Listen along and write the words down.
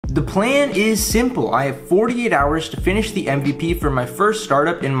The plan is simple. I have 48 hours to finish the MVP for my first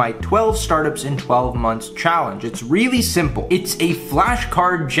startup in my 12 startups in 12 months challenge. It's really simple. It's a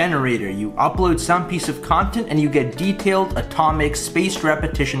flashcard generator. You upload some piece of content and you get detailed, atomic, spaced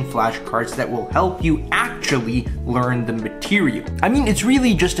repetition flashcards that will help you actually learn the material. I mean, it's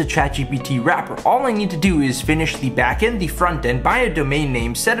really just a ChatGPT wrapper. All I need to do is finish the backend, the front end, buy a domain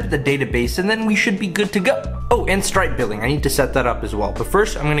name, set up the database, and then we should be good to go. Oh, and Stripe billing. I need to set that up as well. But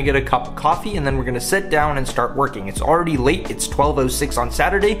first, I'm gonna get a cup of coffee and then we're gonna sit down and start working. It's already late. It's 12:06 on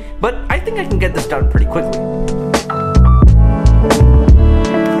Saturday, but I think I can get this done pretty quickly.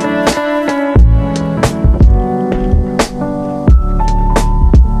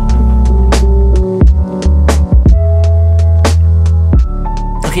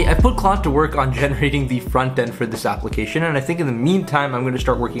 Okay, I put Claude to work on generating the front end for this application, and I think in the meantime, I'm going to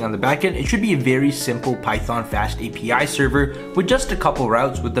start working on the back end. It should be a very simple Python fast API server with just a couple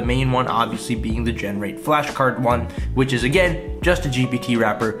routes, with the main one obviously being the generate flashcard one, which is again, just a GPT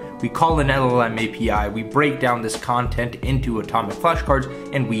wrapper. We call an LLM API, we break down this content into atomic flashcards,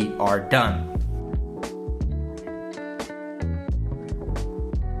 and we are done.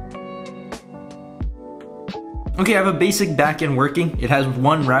 Okay, I have a basic backend working. It has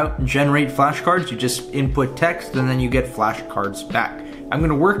one route, generate flashcards. You just input text and then you get flashcards back. I'm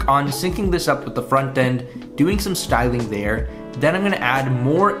gonna work on syncing this up with the front end, doing some styling there. Then I'm gonna add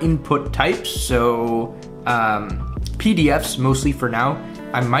more input types, so PDFs mostly for now.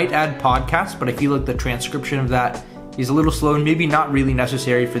 I might add podcasts, but I feel like the transcription of that is a little slow and maybe not really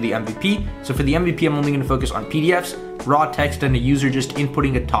necessary for the MVP. So for the MVP, I'm only gonna focus on PDFs, raw text, and a user just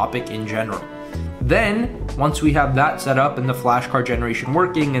inputting a topic in general. Then, once we have that set up and the flashcard generation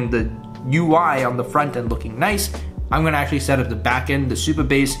working and the UI on the front end looking nice, I'm gonna actually set up the backend, the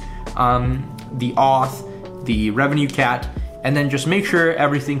Supabase, the auth, the revenue cat, and then just make sure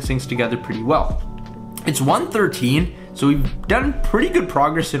everything syncs together pretty well. It's 1:13, so we've done pretty good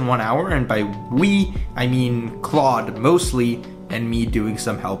progress in 1 hour, and by we, I mean Claude mostly, and me doing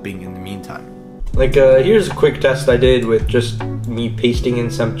some helping in the meantime. Like, here's a quick test I did with just me pasting in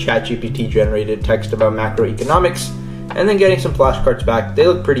some ChatGPT generated text about macroeconomics and then getting some flashcards back. They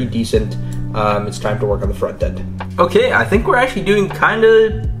look pretty decent. It's time to work on the front end. Okay, I think we're actually doing kind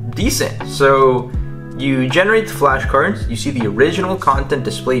of decent. So you generate the flashcards, you see the original content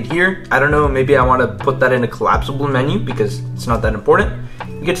displayed here. I don't know, maybe I want to put that in a collapsible menu because it's not that important.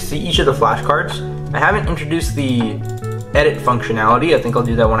 You get to see each of the flashcards. I haven't introduced the edit functionality. I think I'll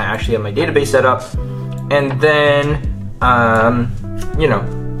do that when I actually have my database set up. And then, you know,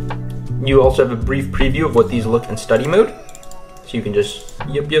 you also have a brief preview of what these look in study mode. So you can just,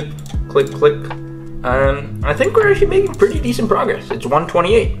 click, click. I think we're actually making pretty decent progress. It's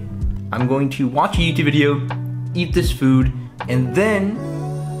 1:28. I'm going to watch a YouTube video, eat this food, and then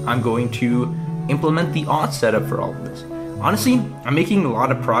I'm going to implement the auth setup for all of this. Honestly, I'm making a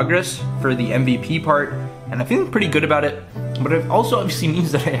lot of progress for the MVP part, and I'm feeling pretty good about it, but it also obviously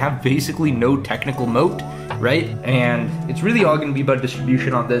means that I have basically no technical moat, right? And it's really all gonna be about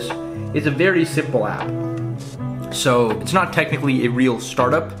distribution on this. It's a very simple app. So it's not technically a real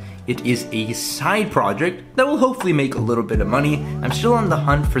startup. It is a side project that will hopefully make a little bit of money. I'm still on the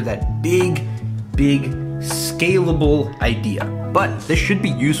hunt for that big, scalable idea, but this should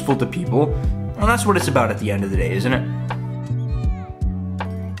be useful to people. Well, that's what it's about at the end of the day, isn't it?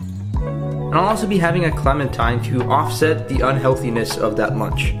 And I'll also be having a clementine to offset the unhealthiness of that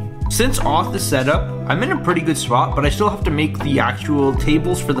lunch. Since auth is set up, I'm in a pretty good spot, but I still have to make the actual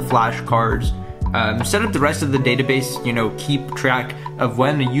tables for the flashcards, set up the rest of the database, you know, keep track of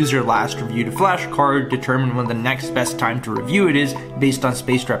when a user last reviewed a flashcard, determine when the next best time to review it is based on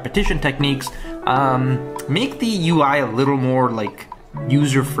spaced repetition techniques, make the UI a little more like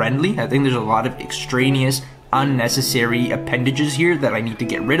user-friendly. I think there's a lot of extraneous, unnecessary appendages here that I need to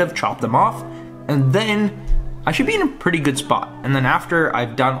get rid of, chop them off, and then I should be in a pretty good spot. And then after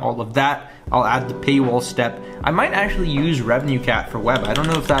I've done all of that, I'll add the paywall step. I might actually use Revenue Cat for web. I don't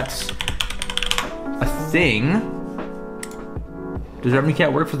know if that's a thing. Does Revenue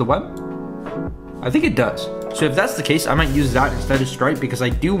Cat work for the web? I think it does. So if that's the case, I might use that instead of Stripe because I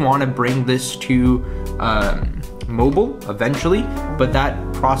do want to bring this to mobile eventually, but that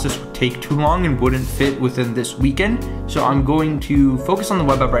process would take too long and wouldn't fit within this weekend. So I'm going to focus on the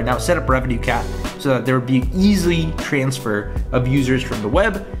web app right now, set up Revenue Cat so that there would be an easy transfer of users from the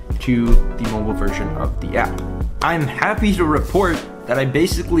web to the mobile version of the app. I'm happy to report that I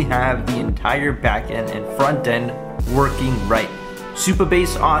basically have the entire backend and front end working right.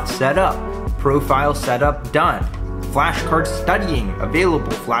 Supabase auth set up, profile setup done, flashcard studying available,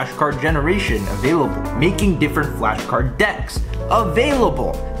 flashcard generation available, making different flashcard decks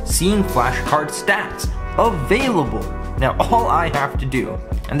available, seeing flashcard stats available. Now all I have to do,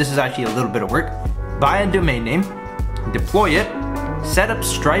 and this is actually a little bit of work, buy a domain name, deploy it, set up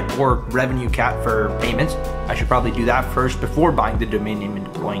Stripe or Revenue Cat for payments. I should probably do that first before buying the domain name and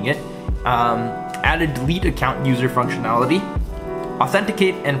deploying it. Add a delete account user functionality,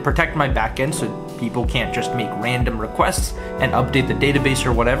 authenticate and protect my backend so people can't just make random requests and update the database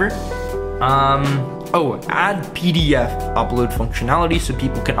or whatever. Add PDF upload functionality so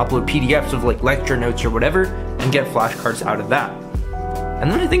people can upload PDFs of like lecture notes or whatever and get flashcards out of that.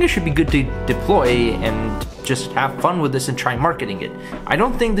 And then I think it should be good to deploy and just have fun with this and try marketing it. I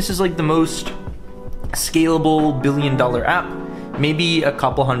don't think this is like the most scalable billion-dollar app. Maybe a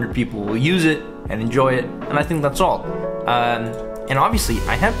couple hundred people will use it and enjoy it, and I think that's all. And obviously,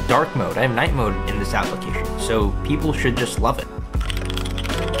 I have dark mode, I have night mode in this application, so people should just love it.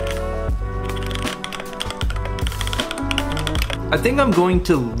 I think I'm going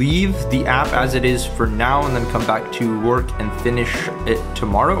to leave the app as it is for now and then come back to work and finish it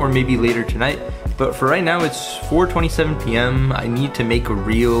tomorrow or maybe later tonight. But for right now, it's 4:27 p.m. I need to make a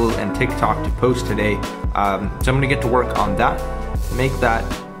reel and TikTok to post today. So I'm gonna get to work on that, make that,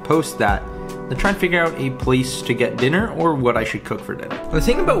 post that, then try and figure out a place to get dinner or what I should cook for dinner. The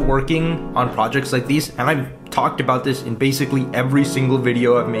thing about working on projects like these, and I've talked about this in basically every single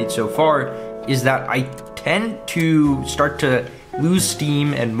video I've made so far, is that I tend to start to lose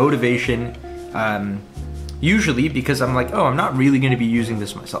steam and motivation, usually because I'm like, oh, I'm not really gonna be using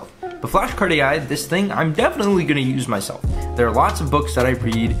this myself. But Flashcard AI, this thing, I'm definitely gonna use myself. There are lots of books that I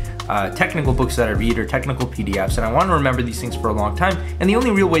read, technical books that I read, or technical PDFs, and I wanna remember these things for a long time, and the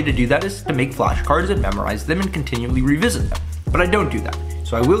only real way to do that is to make flashcards and memorize them and continually revisit them. But I don't do that.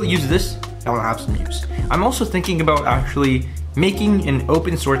 So I will use this, and I'll have some use. I'm also thinking about actually making an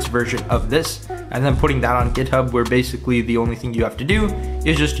open source version of this, and then putting that on GitHub, where basically the only thing you have to do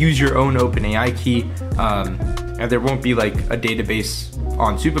is just use your own OpenAI key, and there won't be like a database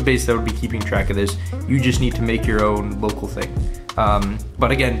on Supabase that would be keeping track of this. You just need to make your own local thing.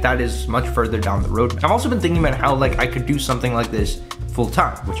 But again, that is much further down the road. I've also been thinking about how like I could do something like this full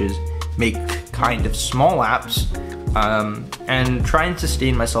time, which is make kind of small apps, and try and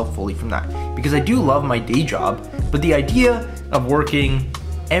sustain myself fully from that. Because I do love my day job, but the idea of working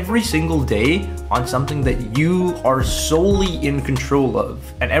every single day on something that you are solely in control of,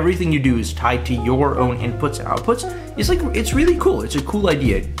 and everything you do is tied to your own inputs and outputs, is like, it's really cool. It's a cool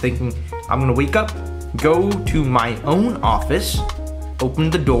idea. Thinking I'm gonna wake up, go to my own office, open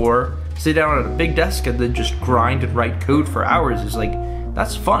the door, sit down at a big desk, and then just grind and write code for hours is like,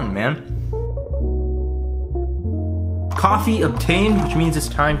 that's fun, man. Coffee obtained, which means it's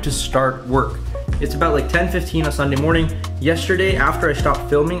time to start work. It's about like 10:15 on Sunday morning. Yesterday, after I stopped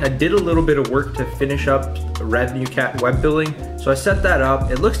filming, I did a little bit of work to finish up Revenue Cat web billing. So I set that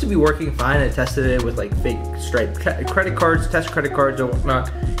up. It looks to be working fine. I tested it with like fake Stripe credit cards, test credit cards and whatnot,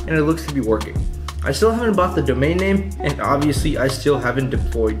 and it looks to be working. I still haven't bought the domain name, and obviously I still haven't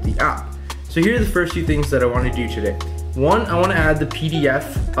deployed the app. So here are the first few things that I want to do today. One, I want to add the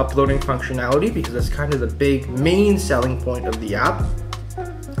PDF uploading functionality because that's kind of the big main selling point of the app.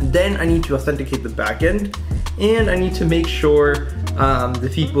 Then I need to authenticate the backend, and I need to make sure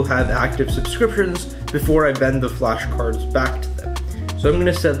the people have active subscriptions before I vend the flashcards back to them. So I'm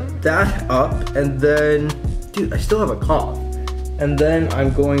gonna set that up, and then, dude, I still have a cough. And then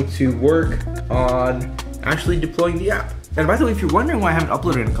I'm going to work on actually deploying the app. And by the way, if you're wondering why I haven't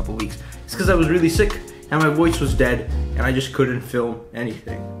uploaded in a couple weeks, it's because I was really sick and my voice was dead and I just couldn't film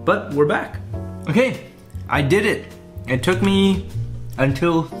anything. But we're back. Okay, I did it. It took me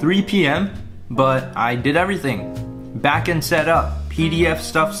until 3 p.m., but I did everything. Backend set up, PDF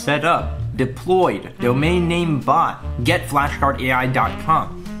stuff set up, deployed, domain name bought,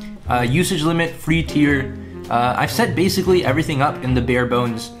 getflashcardai.com, usage limit, free tier. I've set basically everything up in the bare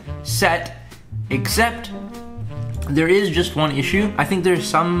bones set, except there is just one issue. I think there's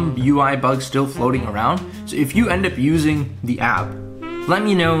some UI bugs still floating around. So if you end up using the app, let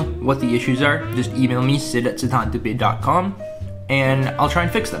me know what the issues are. Just email me, sid@sidhantdebate.com, and I'll try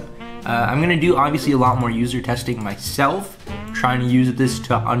and fix them. I'm gonna do obviously a lot more user testing myself, trying to use this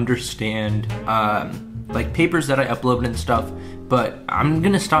to understand like papers that I upload and stuff, but I'm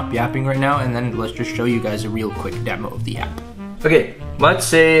gonna stop yapping right now and then let's just show you guys a real quick demo of the app. Okay, let's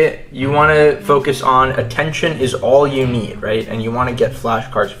say you wanna focus on attention is all you need, right? And you wanna get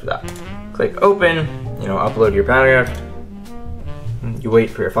flashcards for that. Click open, upload your paragraph. You wait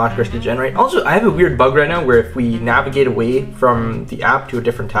for your flashcards to generate. Also, I have a weird bug right now where if we navigate away from the app to a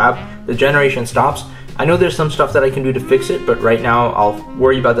different tab, the generation stops. I know there's some stuff that I can do to fix it, but right now I'll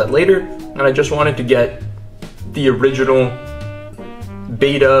worry about that later. And I just wanted to get the original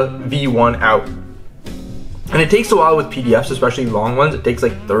beta v1 out. And it takes a while with PDFs, especially long ones. It takes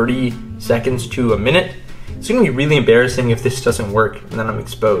like 30 seconds to a minute. It's gonna be really embarrassing if this doesn't work and then I'm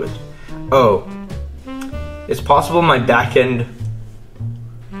exposed. Oh, it's possible my backend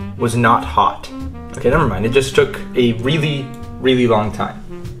was not hot. Okay, never mind. It just took a really, really long time.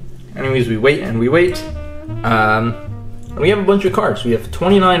 Anyways, we wait and we wait. And we have a bunch of cards. We have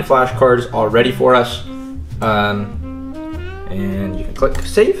 29 flashcards all ready for us. And you can click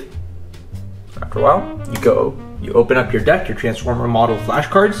save. After a while, you open up your deck, your Transformer model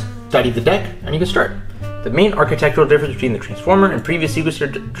flashcards, study the deck, and you can start. The main architectural difference between the Transformer and previous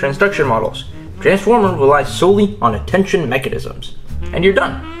sequencer transduction models. Transformer relies solely on attention mechanisms. And you're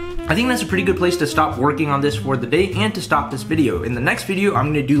done. I think that's a pretty good place to stop working on this for the day and to stop this video. In the next video,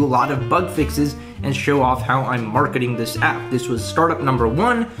 I'm going to do a lot of bug fixes and show off how I'm marketing this app. This was startup number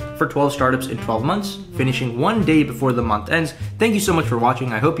 1 for 12 startups in 12 months, finishing 1 day before the month ends. Thank you so much for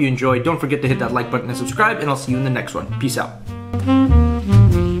watching. I hope you enjoyed. Don't forget to hit that like button and subscribe, and I'll see you in the next one. Peace out.